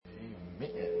All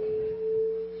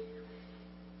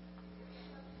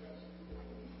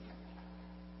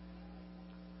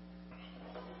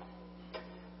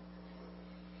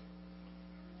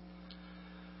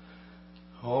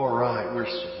right, we're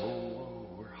hot.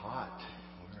 We're hot. I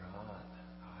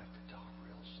have to talk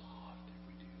real soft if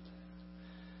we do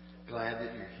that. Glad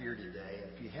that you're here today.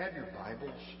 If you have your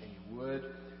Bibles and you would,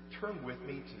 turn with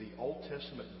me to the Old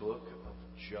Testament book of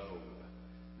Job.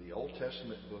 The Old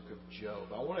Testament book of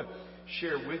Job. I want to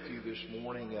share with you this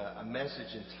morning a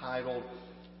message entitled,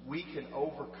 "We Can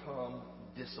Overcome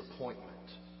Disappointment."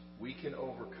 We can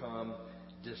overcome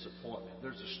disappointment.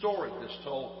 There's a story that's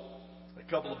told. A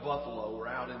couple of buffalo were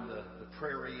out in the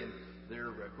prairie, and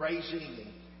they're grazing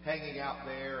and hanging out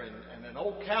there, and an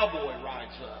old cowboy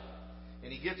rides up.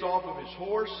 And he gets off of his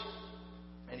horse,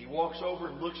 and he walks over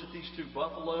and looks at these two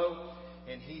buffalo,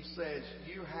 and he says,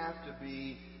 "You have to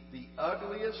be the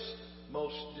ugliest,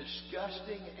 most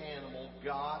disgusting animal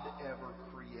God ever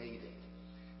created.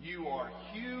 You are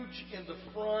huge in the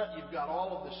front. You've got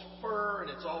all of this fur,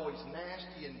 and it's always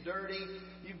nasty and dirty.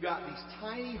 You've got these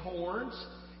tiny horns,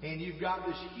 and you've got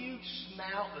this huge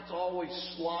snout that's always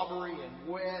slobbery and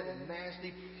wet and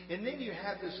nasty. And then you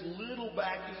have this little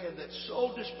back end that's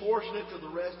so disproportionate to the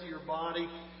rest of your body.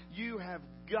 You have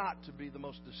got to be the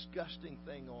most disgusting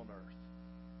thing on earth."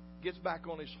 Gets back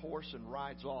on his horse and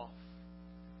rides off.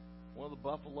 One of the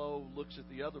buffalo looks at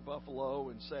the other buffalo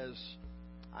and says,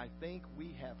 "I think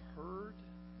we have heard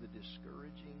the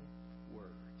discouraging word."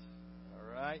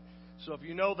 All right? So if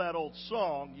you know that old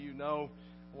song, you know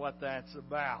what that's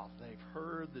about. They've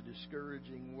heard the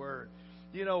discouraging word.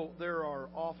 You know, there are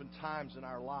often times in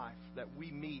our life that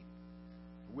we meet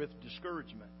with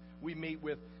discouragement. We meet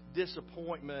with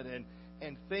disappointment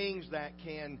and things that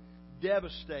can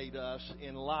devastate us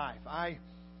in life. I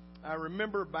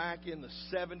remember back in the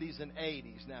 70s and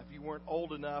 80s. Now, if you weren't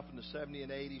old enough in the 70s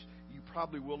and 80s, you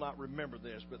probably will not remember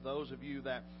this. But those of you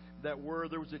that were,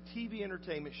 there was a TV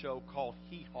entertainment show called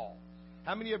Hee Haw.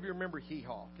 How many of you remember Hee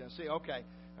Haw? Can I say, okay.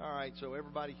 All right, so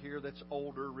everybody here that's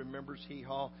older remembers Hee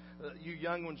Haw. You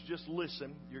young ones, just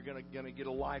listen. You're going to get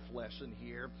a life lesson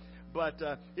here. But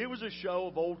it was a show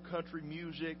of old country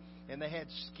music, and they had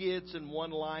skits and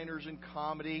one-liners and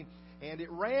comedy, and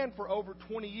it ran for over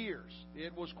 20 years.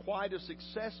 It was quite a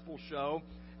successful show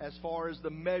as far as the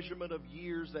measurement of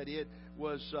years that it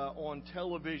was on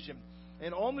television.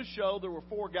 And on the show, there were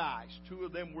four guys. Two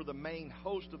of them were the main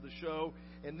host of the show,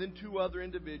 and then two other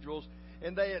individuals.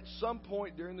 And they, at some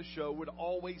point during the show, would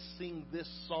always sing this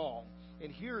song.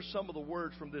 And here are some of the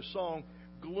words from this song.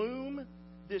 "Gloom,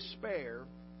 despair,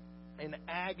 and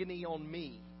agony on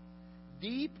me.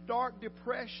 Deep, dark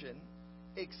depression,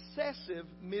 excessive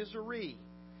misery.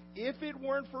 If it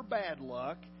weren't for bad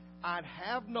luck, I'd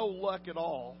have no luck at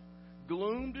all.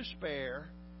 Gloom,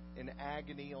 despair, and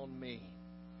agony on me."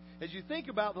 As you think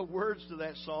about the words to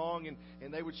that song,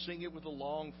 and they would sing it with a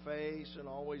long face and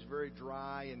always very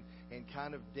dry and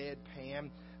kind of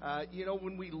deadpan.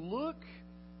 When we look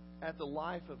at the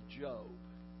life of Job,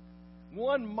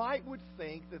 one would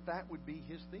think that would be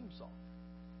his theme song.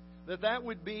 That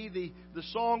would be the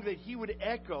song that he would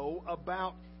echo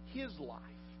about his life.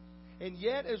 And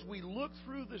yet, as we look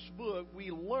through this book,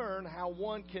 we learn how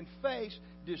one can face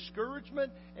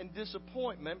discouragement and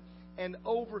disappointment and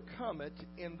overcome it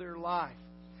in their life.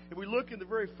 If we look in the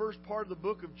very first part of the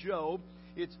book of Job,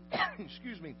 it's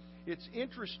it's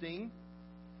interesting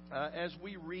as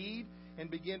we read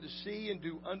and begin to see and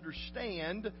to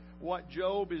understand what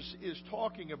Job is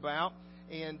talking about.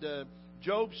 And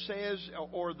Job says,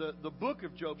 or the book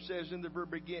of Job says in the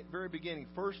very beginning,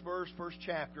 first verse, first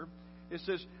chapter, it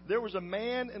says, "There was a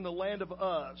man in the land of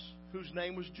Uz whose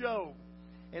name was Job,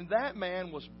 and that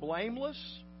man was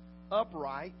blameless,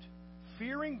 upright,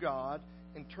 fearing God,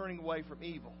 and turning away from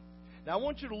evil." Now, I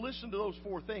want you to listen to those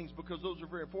four things because those are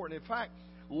very important. In fact,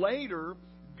 later,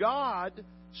 God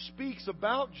speaks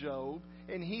about Job,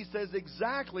 and he says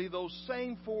exactly those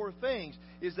same four things.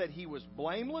 Is that he was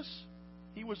blameless,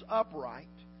 he was upright,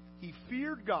 he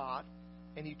feared God,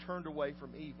 and he turned away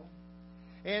from evil.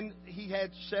 And he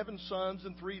had 7 sons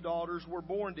and 3 daughters were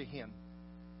born to him.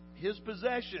 His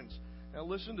possessions, now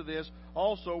listen to this,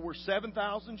 also were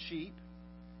 7,000 sheep,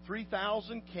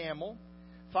 3,000 camel,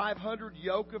 500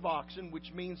 yoke of oxen,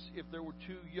 which means if there were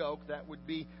 2 yoke, that would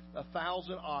be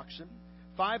 1,000 oxen,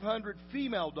 500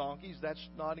 female donkeys, that's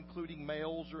not including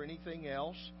males or anything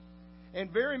else,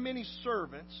 and very many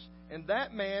servants. And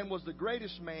that man was the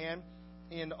greatest man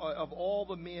of all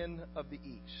the men of the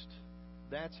East.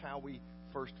 That's how we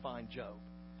first find Job.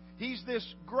 He's this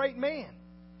great man.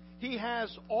 He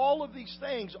has all of these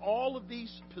things, all of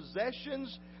these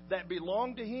possessions that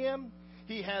belong to him.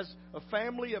 He has a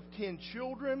family of 10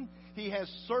 children. He has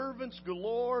servants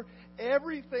galore.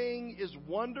 Everything is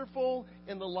wonderful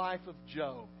in the life of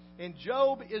Job. And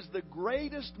Job is the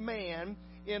greatest man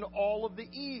in all of the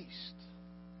East.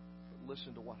 But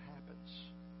listen to what happens.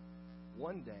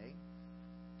 One day,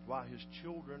 while his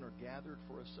children are gathered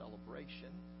for a celebration,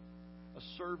 a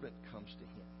servant comes to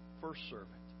him, first servant.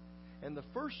 And the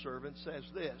first servant says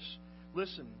this,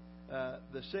 listen,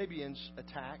 the Sabeans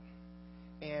attack,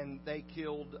 and they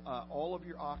killed all of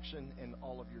your oxen and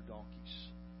all of your donkeys.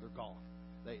 They're gone.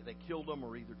 They killed them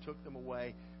or either took them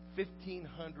away.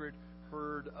 1,500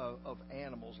 herd of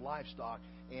animals, livestock,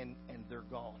 and they're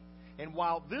gone. And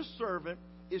while this servant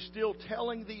is still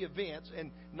telling the events, and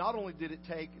not only did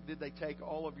they take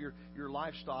all of your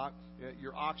livestock,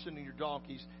 your oxen and your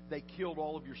donkeys, they killed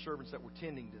all of your servants that were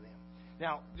tending to them.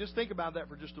 Now, just think about that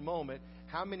for just a moment.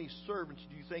 How many servants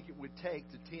do you think it would take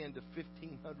to tend to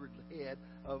 1,500 head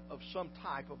of some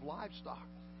type of livestock?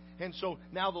 And so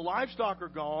now the livestock are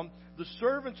gone, the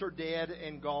servants are dead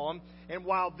and gone, and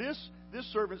while this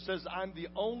servant says, I'm the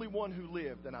only one who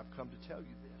lived, and I've come to tell you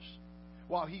this.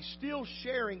 While he's still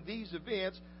sharing these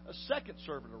events, a second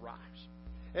servant arrives.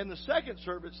 And the second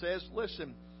servant says,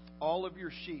 listen, all of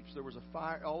your sheep, there was a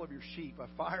fire, all of your sheep, a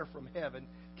fire from heaven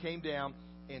came down,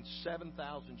 and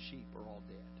 7,000 sheep are all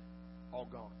dead, all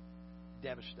gone,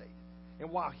 devastated.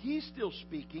 And while he's still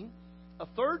speaking, a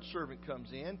third servant comes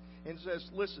in and says,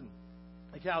 listen,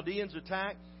 the Chaldeans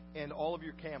attack, and all of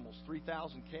your camels,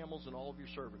 3,000 camels and all of your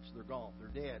servants, they're gone.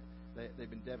 They're dead. They've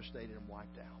been devastated and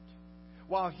wiped out.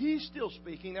 While he's still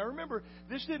speaking, now remember,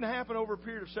 this didn't happen over a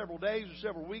period of several days or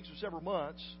several weeks or several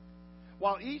months.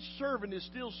 While each servant is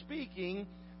still speaking,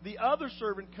 the other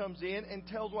servant comes in and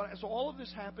tells what. So all of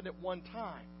this happened at one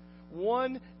time.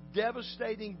 One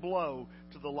devastating blow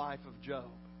to the life of Job.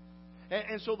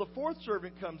 And so the fourth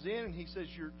servant comes in and he says,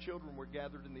 your children were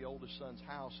gathered in the oldest son's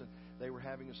house and they were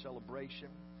having a celebration.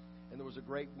 And there was a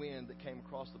great wind that came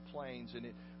across the plains and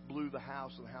it blew the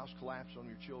house, and the house collapsed on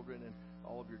your children, and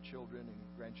all of your children and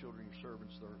grandchildren, your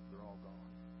servants, they're all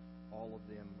gone. All of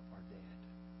them are dead.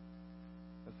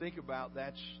 Now think about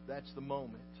that's the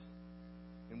moment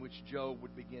in which Job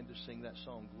would begin to sing that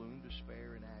song, Gloom,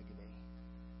 Despair, and Agony.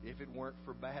 If it weren't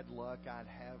for bad luck, I'd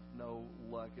have no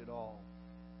luck at all.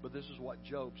 But this is what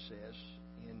Job says.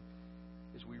 And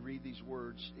as we read these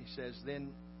words, he says,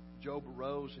 then Job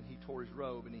arose and he tore his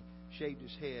robe and he shaved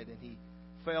his head and he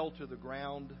fell to the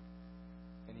ground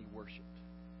and he worshipped.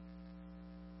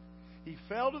 He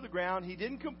fell to the ground. He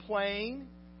didn't complain.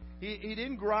 He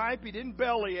didn't gripe. He didn't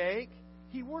bellyache.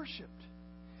 He worshipped.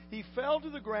 He fell to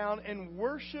the ground and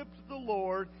worshipped the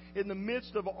Lord in the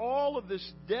midst of all of this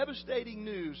devastating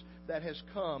news that has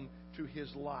come to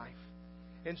his life.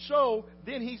 And so,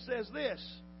 then he says this,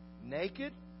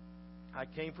 naked I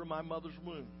came from my mother's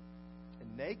womb,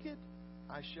 and naked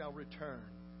I shall return.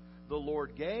 The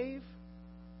Lord gave,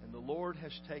 and the Lord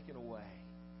has taken away.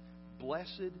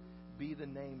 Blessed be the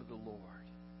name of the Lord.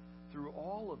 Through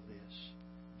all of this,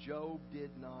 Job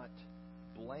did not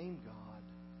blame God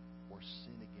or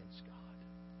sin against God.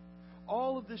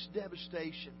 All of this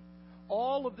devastation,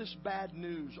 all of this bad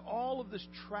news, all of this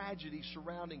tragedy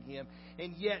surrounding him,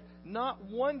 and yet not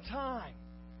one time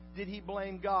did he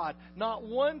blame God. Not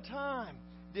one time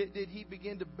did he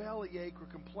begin to bellyache or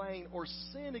complain or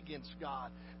sin against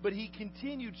God. But he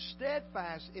continued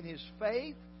steadfast in his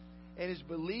faith and his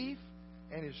belief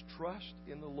and his trust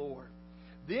in the Lord.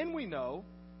 Then we know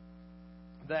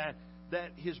that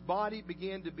his body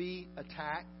began to be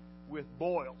attacked with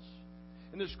boils.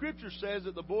 And the Scripture says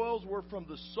that the boils were from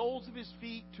the soles of his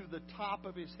feet to the top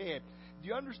of his head. Do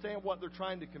you understand what they're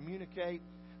trying to communicate?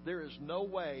 There is no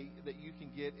way that you can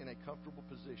get in a comfortable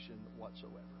position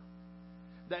whatsoever.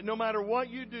 That no matter what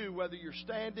you do, whether you're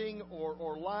standing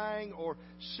or lying or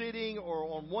sitting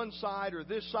or on one side or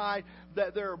this side,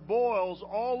 that there are boils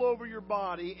all over your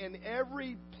body, and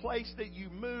every place that you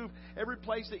move, every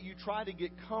place that you try to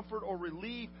get comfort or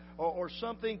relief or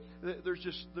something,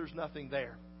 there's nothing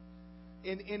there.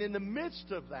 And in the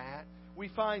midst of that, we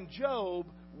find Job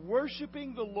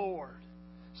worshiping the Lord,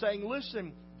 saying,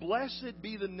 listen, blessed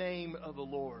be the name of the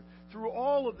Lord. Through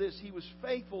all of this, he was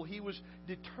faithful. He was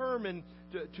determined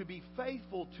to be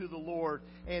faithful to the Lord.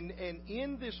 And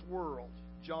in this world,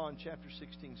 John chapter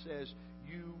 16 says,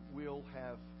 you will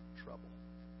have trouble.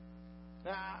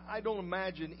 Now, I don't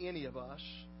imagine any of us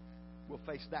will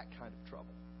face that kind of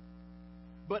trouble.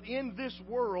 But in this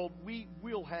world, we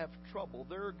will have trouble.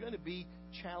 There are going to be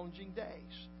challenging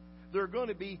days. There are going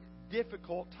to be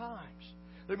difficult times.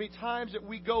 There will be times that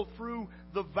we go through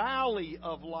the valley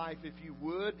of life, if you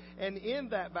would, and in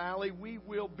that valley we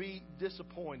will be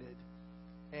disappointed.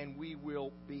 and we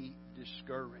will be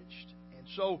discouraged. And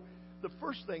so the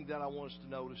first thing that I want us to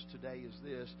notice today is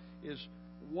this, is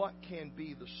what can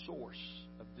be the source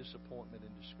of disappointment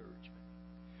and discouragement.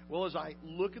 Well, as I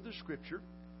look at the Scripture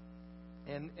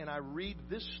and I read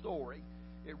this story,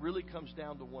 it really comes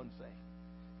down to one thing.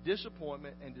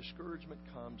 Disappointment and discouragement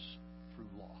comes through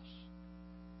loss.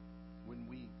 When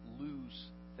we lose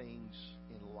things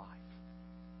in life.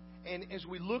 And as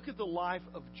we look at the life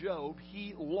of Job,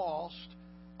 he lost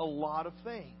a lot of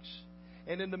things.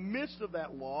 And in the midst of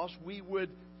that loss, we would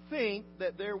think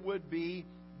that there would be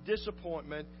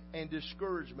disappointment and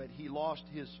discouragement. He lost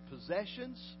his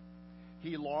possessions.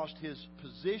 He lost his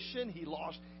position. He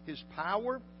lost his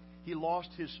power. He lost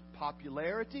his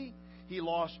popularity. He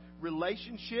lost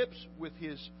relationships with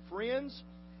his friends.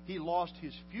 He lost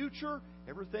his future,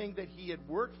 everything that he had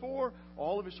worked for,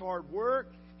 all of his hard work.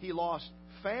 He lost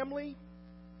family,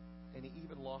 and he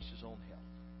even lost his own health.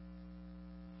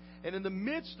 And in the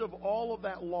midst of all of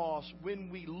that loss, when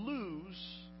we lose,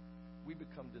 we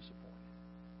become disappointed.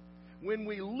 When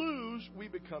we lose, we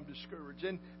become discouraged.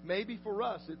 And maybe for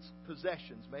us, it's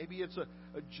possessions. Maybe it's a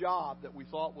job that we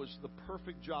thought was the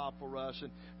perfect job for us,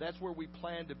 and that's where we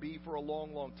planned to be for a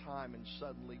long, long time, and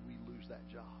suddenly we lose that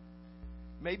job.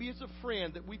 Maybe it's a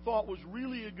friend that we thought was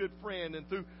really a good friend, and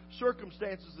through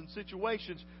circumstances and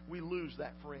situations, we lose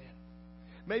that friend.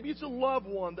 Maybe it's a loved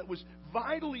one that was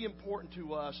vitally important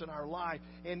to us in our life,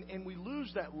 and we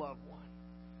lose that loved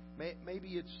one.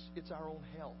 Maybe it's our own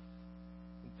health.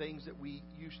 And things that we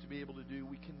used to be able to do,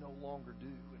 we can no longer do.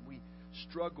 And we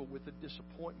struggle with the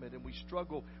disappointment, and we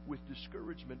struggle with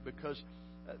discouragement because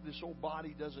this old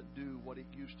body doesn't do what it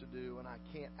used to do, and I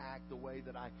can't act the way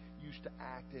that I used to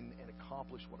act and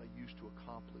accomplish what I used to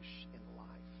accomplish in life.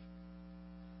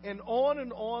 And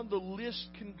on the list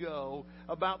can go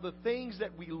about the things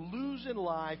that we lose in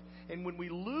life, and when we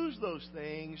lose those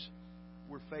things,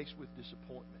 we're faced with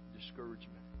disappointment, discouragement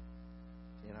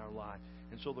in our life.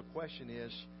 And so the question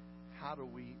is, how do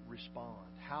we respond?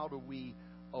 How do we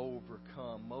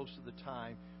overcome? Most of the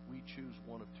time, we choose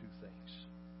one of two things.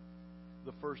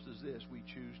 The first is this: we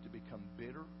choose to become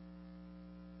bitter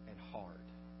and hard.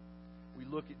 We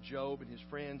look at Job and his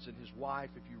friends and his wife.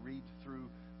 If you read through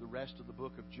the rest of the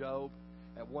book of Job,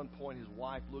 at one point his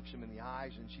wife looks him in the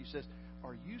eyes and she says,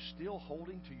 "Are you still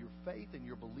holding to your faith and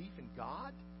your belief in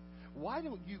God? Why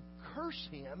don't you curse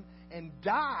him and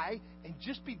die and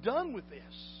just be done with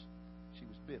this?" She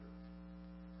was bitter.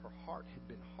 Her heart had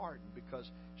been hardened because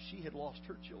she had lost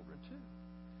her children too.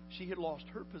 She had lost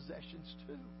her possessions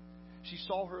too. She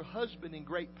saw her husband in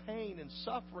great pain and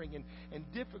suffering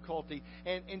and difficulty,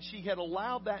 and she had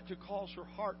allowed that to cause her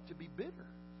heart to be bitter.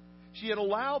 She had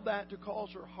allowed that to cause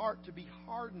her heart to be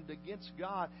hardened against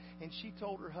God, and she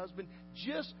told her husband,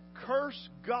 "Just curse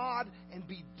God and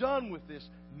be done with this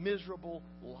miserable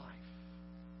life."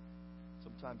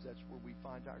 Sometimes that's where we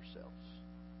find ourselves.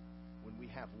 When we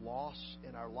have loss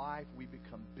in our life, we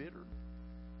become bitter.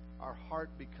 Our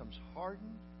heart becomes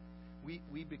hardened.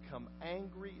 We become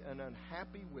angry and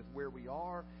unhappy with where we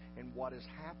are and what has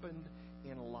happened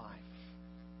in life.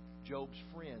 Job's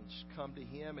friends come to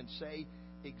him and say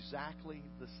exactly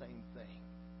the same thing.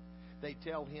 They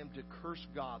tell him to curse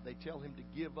God. They tell him to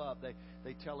give up.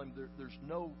 They tell him there's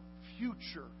no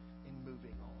future in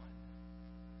moving on.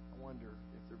 I wonder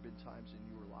if there have been times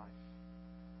in your life,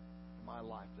 in my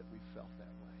life, that we felt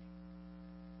that way.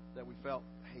 That we felt,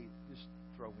 hey, just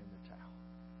throw in the towel.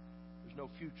 There's no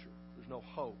future. There's no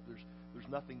hope. There's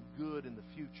nothing good in the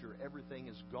future. Everything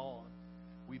is gone.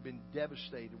 We've been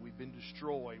devastated. We've been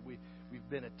destroyed. We've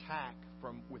been attacked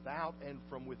from without and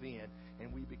from within.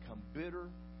 And we become bitter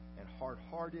and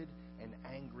hard-hearted and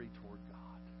angry toward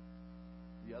God.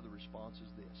 The other response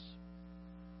is this.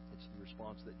 It's the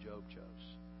response that Job chose.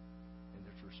 And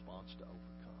it's a response to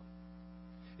overcome.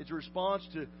 It's a response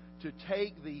to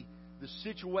take the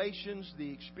situations,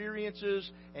 the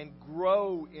experiences, and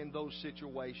grow in those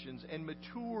situations and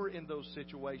mature in those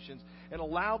situations and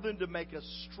allow them to make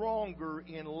us stronger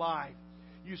in life.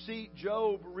 You see,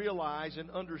 Job realized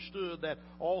and understood that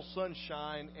all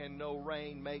sunshine and no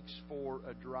rain makes for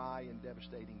a dry and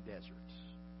devastating desert.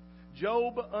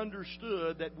 Job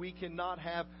understood that we cannot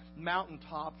have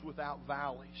mountaintops without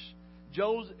valleys.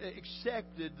 Job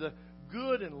accepted the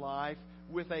good in life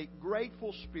with a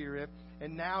grateful spirit,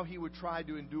 and now he would try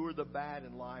to endure the bad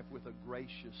in life with a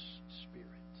gracious spirit.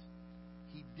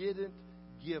 He didn't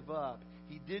give up.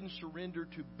 He didn't surrender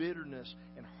to bitterness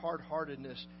and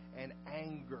hard-heartedness and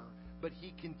anger, but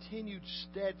he continued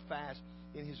steadfast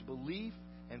in his belief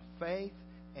and faith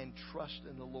and trust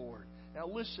in the Lord. Now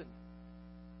listen,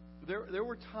 there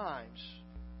were times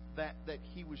that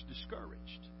he was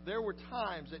discouraged. There were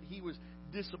times that he was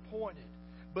disappointed.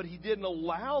 But he didn't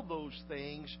allow those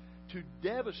things to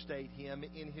devastate him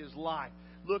in his life.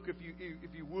 Look, if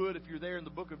you're there in the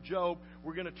book of Job,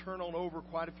 we're going to turn on over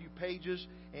quite a few pages,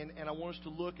 and I want us to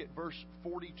look at verse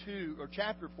 42, or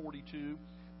chapter 42,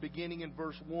 beginning in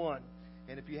verse 1.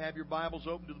 And if you have your Bibles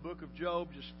open to the book of Job,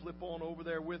 just flip on over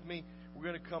there with me. We're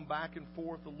going to come back and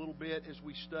forth a little bit as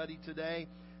we study today.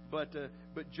 But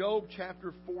Job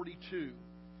chapter 42,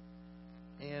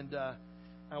 and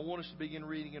I want us to begin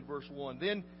reading in verse 1.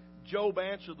 Then Job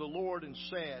answered the Lord and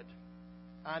said,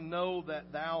 I know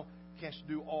that thou canst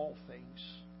do all things,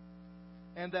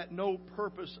 and that no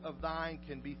purpose of thine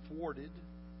can be thwarted.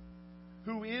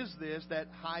 Who is this that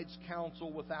hides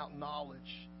counsel without knowledge?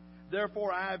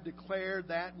 Therefore I have declared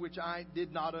that which I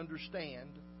did not understand,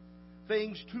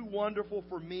 things too wonderful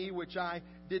for me which I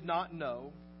did not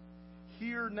know.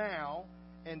 Hear now,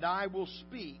 and I will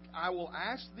speak. I will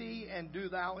ask thee, and do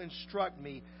thou instruct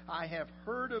me. I have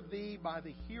heard of thee by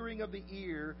the hearing of the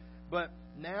ear, but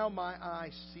now my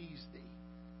eye sees thee.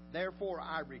 Therefore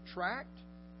I retract,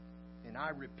 and I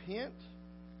repent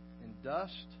in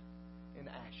dust and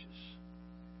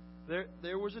ashes.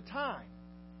 There was a time,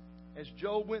 as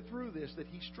Job went through this, that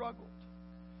he struggled.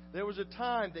 There was a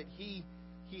time that he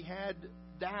had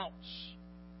doubts,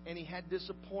 and he had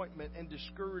disappointment and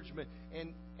discouragement,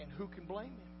 and who can blame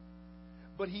him?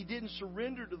 But he didn't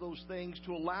surrender to those things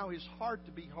to allow his heart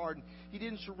to be hardened. He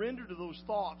didn't surrender to those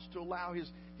thoughts to allow his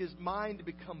mind to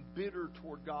become bitter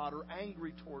toward God or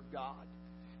angry toward God.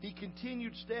 He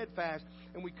continued steadfast,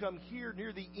 and we come here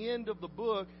near the end of the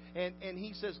book, and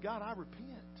he says, God, I repent.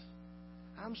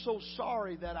 I'm so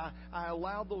sorry that I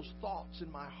allowed those thoughts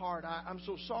in my heart. I'm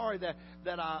so sorry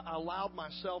that I allowed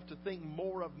myself to think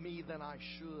more of me than I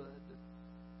should.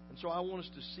 And so I want us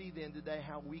to see then today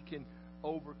how we can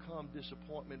overcome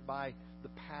disappointment by the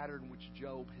pattern which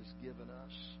Job has given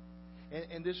us.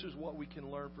 And this is what we can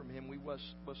learn from him. We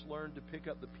must learn to pick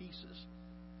up the pieces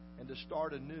and to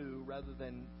start anew rather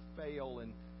than fail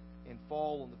and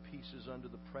fall on the pieces under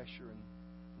the pressure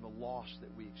and the loss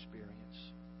that we experience.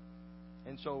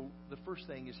 And so the first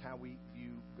thing is how we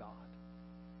view God.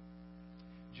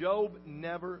 Job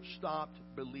never stopped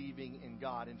believing in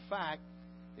God. In fact,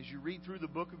 as you read through the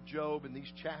book of Job in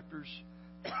these chapters,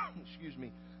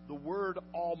 the word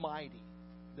Almighty,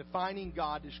 defining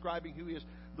God, describing who He is,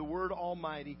 the word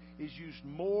Almighty is used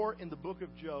more in the book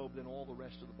of Job than all the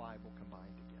rest of the Bible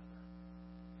combined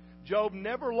together. Job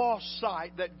never lost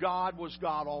sight that God was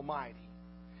God Almighty.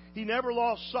 He never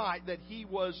lost sight that He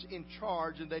was in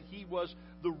charge and that He was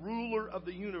the ruler of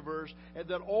the universe and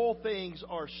that all things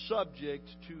are subject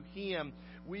to Him.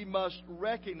 We must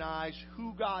recognize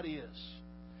who God is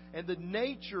and the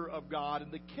nature of God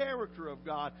and the character of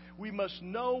God. We must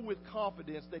know with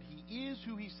confidence that He is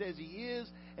who He says He is,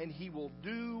 and He will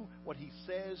do what He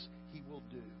says He will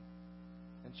do.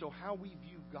 And so how we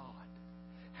view God,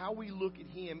 how we look at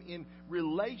Him in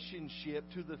relationship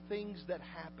to the things that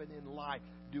happen in life.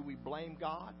 Do we blame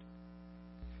God?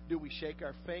 Do we shake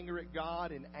our finger at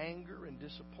God in anger and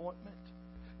disappointment?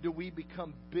 Do we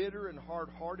become bitter and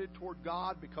hard-hearted toward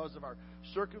God because of our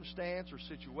circumstance or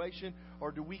situation?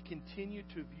 Or do we continue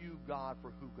to view God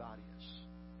for who God is?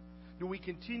 Do we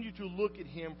continue to look at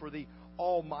Him for the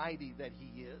Almighty that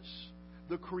He is,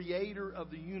 the Creator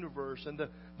of the universe and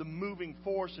the moving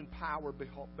force and power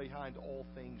behind all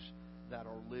things that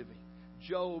are living?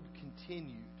 Job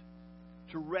continued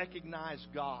to recognize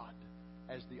God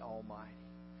as the Almighty.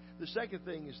 The second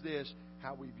thing is this,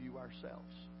 how we view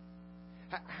ourselves.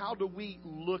 How do we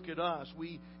look at us?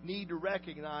 We need to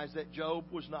recognize that Job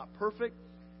was not perfect,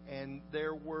 and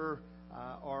there were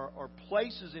are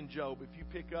places in Job. If you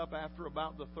pick up after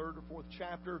about the third or fourth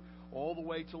chapter, all the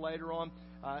way to later on,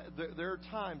 there are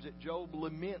times that Job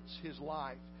laments his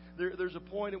life. There's a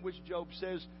point at which Job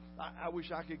says, I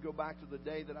wish I could go back to the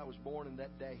day that I was born, and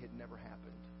that day had never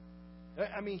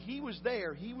happened. I mean, he was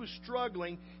there. He was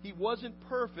struggling. He wasn't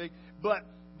perfect, but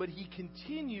he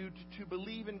continued to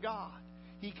believe in God.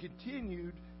 He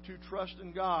continued to trust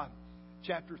in God.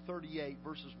 Chapter 38,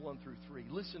 verses 1 through 3.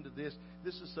 Listen to this.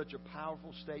 This is such a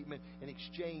powerful statement, an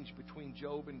exchange between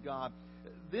Job and God.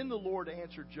 Then the Lord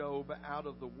answered Job out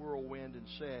of the whirlwind and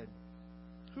said,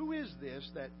 Who is this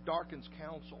that darkens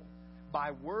counsel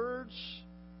by words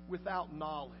without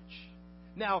knowledge?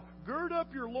 Now gird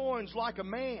up your loins like a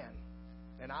man,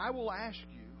 and I will ask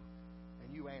you,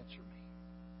 and you answer me.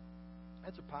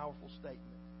 That's a powerful statement.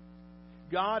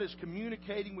 God is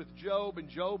communicating with Job, and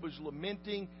Job is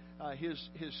lamenting his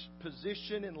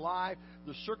position in life,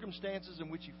 the circumstances in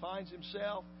which he finds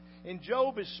himself. And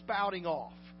Job is spouting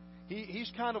off.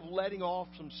 He's kind of letting off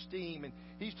some steam, and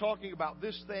he's talking about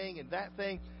this thing and that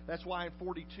thing. That's why in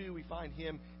 42 we find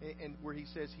him and where he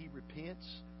says he repents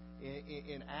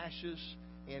in ashes,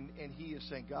 and he is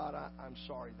saying, God, I'm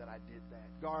sorry that I did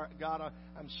that. God,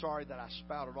 I'm sorry that I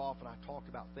spouted off and I talked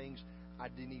about things I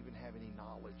didn't even have any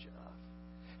knowledge of.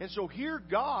 And so here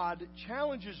God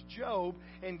challenges Job,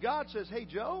 and God says, hey,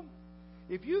 Job,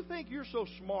 if you think you're so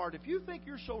smart, if you think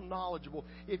you're so knowledgeable,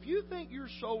 if you think you're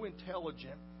so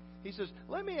intelligent, He says,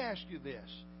 let me ask you this.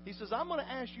 He says, I'm going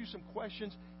to ask you some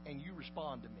questions, and you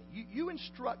respond to me. You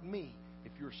instruct me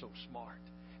if you're so smart.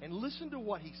 And listen to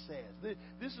what he says.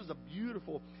 This is a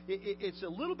beautiful, it's a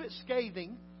little bit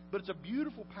scathing, but it's a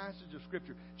beautiful passage of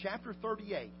Scripture. Chapter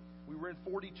 38. We were in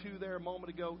 42 there a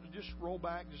moment ago. Just roll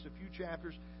back just a few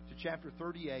chapters to chapter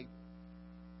 38.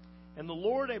 And the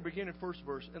Lord, I begin in first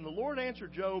verse, and the Lord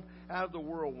answered Job out of the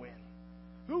whirlwind.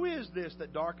 Who is this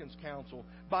that darkens counsel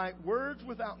by words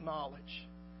without knowledge?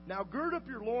 Now gird up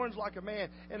your loins like a man,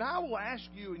 and I will ask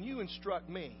you, and you instruct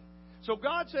me. So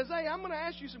God says, hey, I'm going to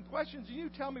ask you some questions, and you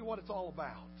tell me what it's all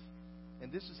about.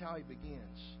 And this is how he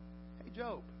begins. Hey,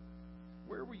 Job,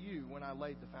 where were you when I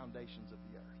laid the foundations of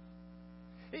the earth?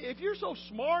 If you're so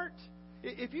smart,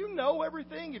 if you know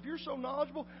everything, if you're so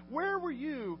knowledgeable, where were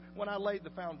you when I laid the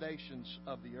foundations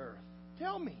of the earth?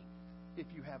 Tell me if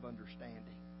you have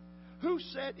understanding. Who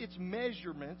set its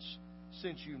measurements,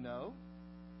 since you know?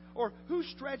 Or who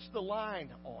stretched the line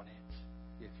on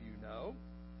it, if you know?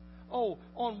 Oh,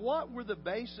 on what were the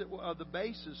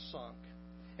bases sunk?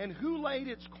 And who laid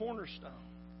its cornerstone?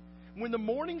 When the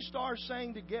morning stars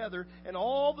sang together, and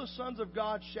all the sons of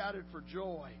God shouted for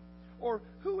joy? Or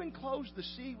who enclosed the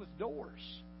sea with doors?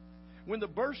 When the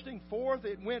bursting forth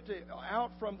it went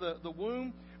out from the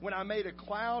womb, when I made a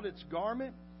cloud its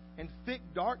garment, and thick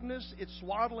darkness its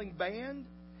swaddling band,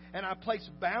 and I placed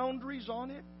boundaries on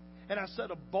it, and I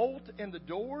set a bolt in the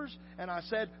doors, and I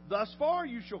said, thus far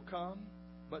you shall come,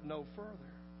 but no further.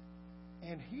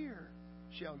 And here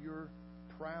shall your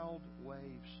proud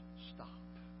waves stop.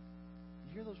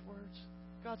 You hear those words?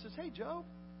 God says, hey, Job,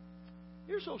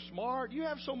 you're so smart. You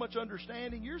have so much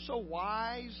understanding. You're so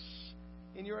wise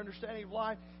in your understanding of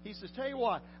life. He says, tell you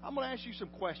what, I'm going to ask you some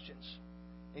questions,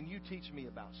 and you teach me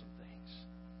about some things.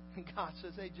 And God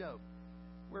says, hey, Job,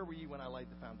 where were you when I laid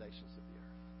the foundations of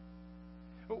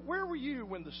the earth? Where were you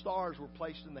when the stars were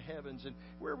placed in the heavens? And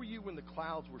where were you when the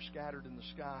clouds were scattered in the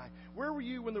sky? Where were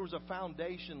you when there was a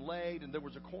foundation laid and there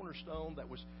was a cornerstone that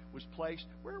was placed?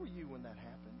 Where were you when that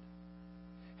happened?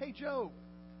 Hey, Job,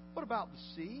 what about the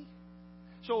sea?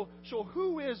 So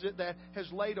who is it that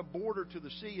has laid a border to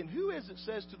the sea? And who is it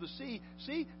says to the sea,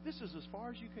 see, this is as far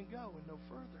as you can go and no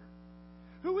further?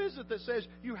 Who is it that says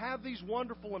you have these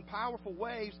wonderful and powerful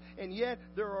waves, and yet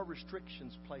there are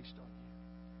restrictions placed on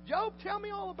you? Job, tell me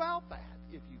all about that,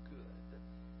 if you could.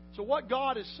 So what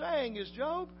God is saying is,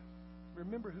 Job,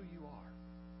 remember who you are.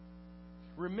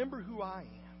 Remember who I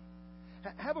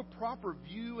am. Have a proper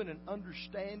view and an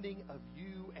understanding of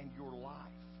you and your life.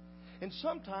 And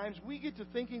sometimes we get to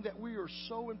thinking that we are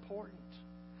so important.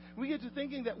 We get to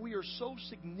thinking that we are so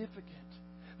significant,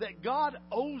 that God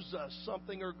owes us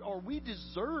something, or we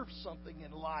deserve something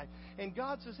in life. And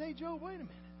God says, hey, Job, wait a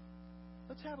minute.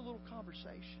 Let's have a little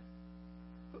conversation.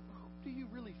 Who do you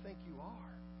really think you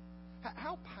are?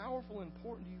 How powerful and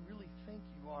important do you really think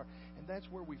you are? And that's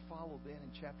where we follow then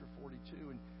in chapter 42.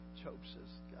 And Job says,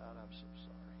 God, I'm so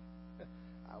sorry.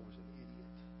 I was an idiot.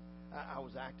 I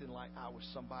was acting like I was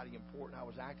somebody important. I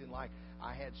was acting like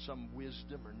I had some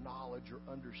wisdom or knowledge or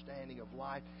understanding of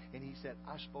life. And he said,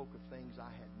 I spoke of things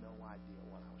I had no idea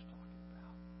what I was talking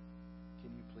about.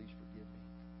 Can you please forgive me?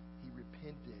 He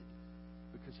repented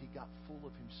because he got full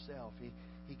of himself. He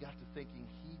got to thinking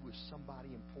he was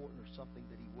somebody important or something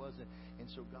that he wasn't. And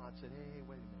so God said, hey,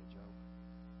 wait a minute, Job.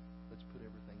 Let's put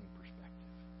everything in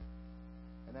perspective.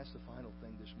 And that's the final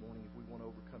thing this morning. If we want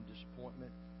to overcome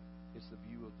disappointment, it's the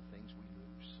view of the things we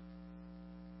lose.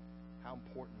 How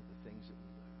important are the things that we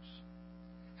lose?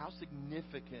 How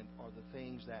significant are the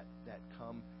things that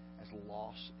come as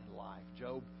loss in life?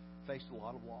 Job faced a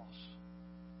lot of loss.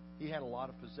 He had a lot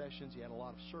of possessions, he had a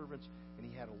lot of servants, and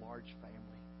he had a large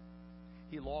family.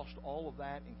 He lost all of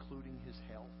that, including his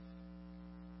health.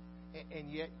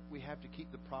 And yet we have to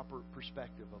keep the proper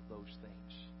perspective of those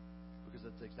things, because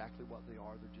that's exactly what they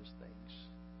are. They're just things.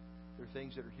 There are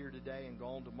things that are here today and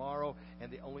gone tomorrow,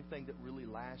 and the only thing that really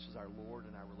lasts is our Lord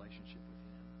and our relationship with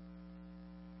Him.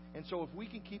 And so if we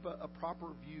can keep a proper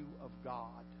view of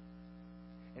God,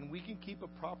 and we can keep a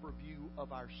proper view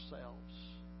of ourselves,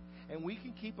 and we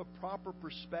can keep a proper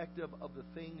perspective of the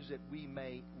things that we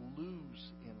may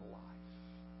lose in life,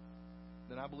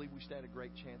 then I believe we stand a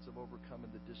great chance of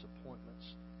overcoming the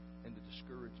disappointments and the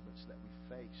discouragements that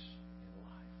we face in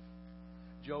life.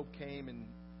 Job came, and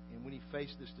when he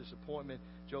faced this disappointment,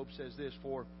 Job says this,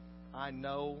 "For I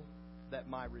know that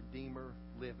my Redeemer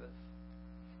liveth,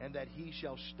 and that he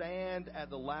shall stand at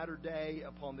the latter day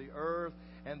upon the earth.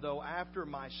 And though after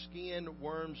my skin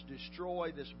worms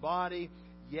destroy this body,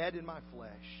 yet in my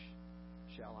flesh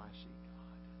shall I see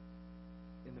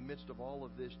God." In the midst of all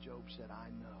of this, Job said, "I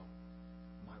know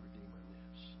my Redeemer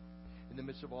lives." In the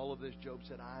midst of all of this, Job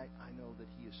said, I know that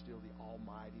He is still the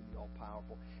Almighty and the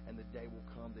All-Powerful, and the day will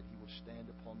come that He will stand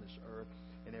upon this earth,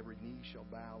 and every knee shall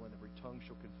bow, and every tongue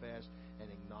shall confess and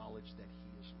acknowledge that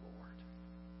He is Lord.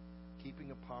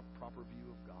 Keeping a proper view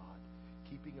of God,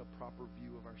 keeping a proper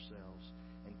view of ourselves,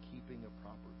 and keeping a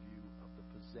proper view of the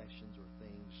possessions or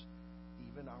things,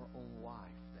 even our own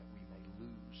life, that we may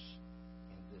lose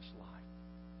in this life.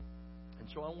 And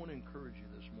so I want to encourage you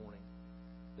this morning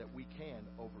that we can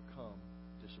overcome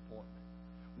disappointment.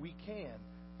 We can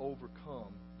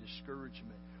overcome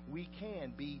discouragement. We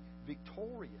can be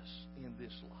victorious in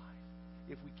this life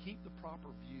if we keep the proper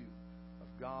view of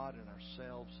God and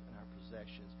ourselves and our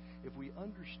possessions. If we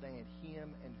understand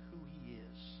Him and who He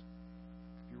is.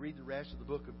 If you read the rest of the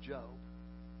book of Job,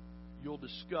 you'll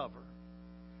discover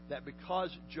that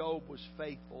because Job was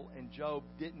faithful and Job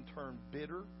didn't turn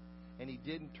bitter, and he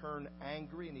didn't turn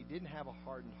angry, and he didn't have a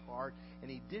hardened heart, and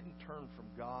he didn't turn from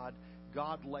God,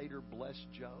 God later blessed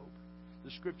Job.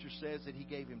 The Scripture says that He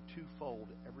gave him twofold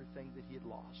everything that he had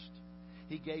lost.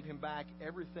 He gave him back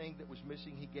everything that was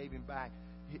missing. He gave him back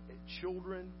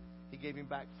children. He gave him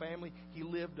back family. He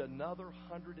lived another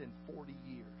 140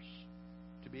 years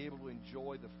to be able to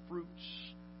enjoy the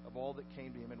fruits of all that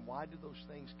came to him. And why did those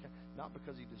things come? Not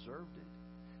because he deserved it,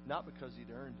 not because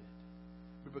he'd earned it,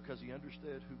 but because he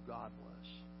understood who God was,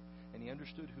 and he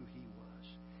understood who He was.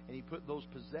 And he put those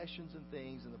possessions and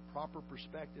things in the proper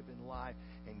perspective in life,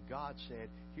 and God said,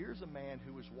 here's a man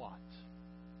who is what?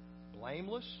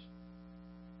 Blameless,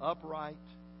 upright,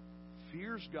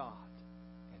 fears God,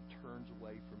 and turns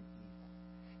away from evil.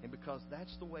 And because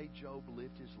that's the way Job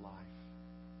lived his life,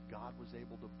 God was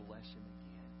able to bless him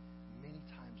again many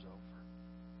times over.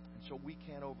 And so we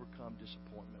can overcome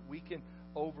disappointment. We can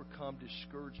overcome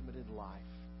discouragement in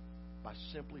life by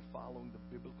simply following the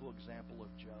biblical example of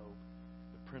Job,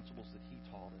 the principles that he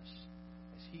taught us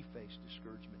as he faced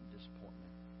discouragement and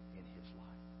disappointment in his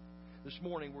life. This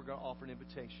morning we're going to offer an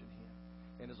invitation here.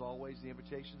 And as always, the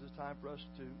invitation is a time for us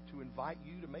to invite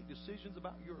you to make decisions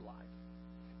about your life.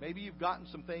 Maybe you've gotten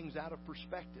some things out of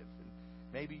perspective, and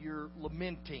maybe you're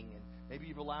lamenting, and maybe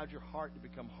you've allowed your heart to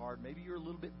become hard. Maybe you're a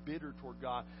little bit bitter toward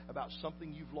God about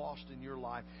something you've lost in your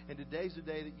life. And today's the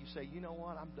day that you say, you know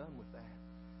what, I'm done with that.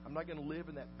 I'm not going to live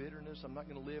in that bitterness. I'm not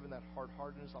going to live in that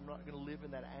hard-heartedness. I'm not going to live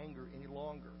in that anger any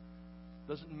longer.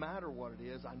 Doesn't matter what it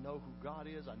is. I know who God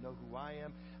is. I know who I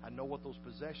am. I know what those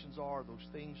possessions are, those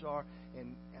things are.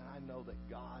 And I know that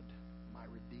God, my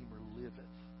Redeemer,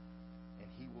 liveth. And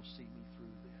He will see me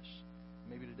through this.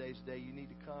 Maybe today's the day you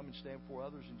need to come and stand before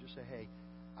others and just say, hey,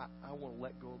 I want to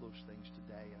let go of those things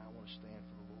today, and I want to stand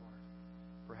for the Lord.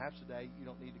 Perhaps today you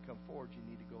don't need to come forward. You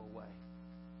need to go away.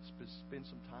 Spend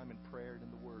some time in prayer and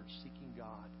in the Word, seeking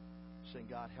God, saying,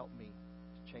 God, help me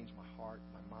to change my heart,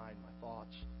 my mind, my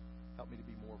thoughts. Help me to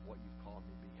be more of what You've called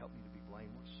me to be. Help me to be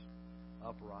blameless,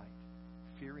 upright,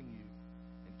 fearing You,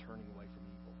 and turning away from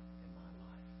evil in my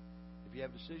life. If you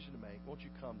have a decision to make, won't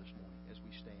you come this morning as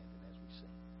we stand?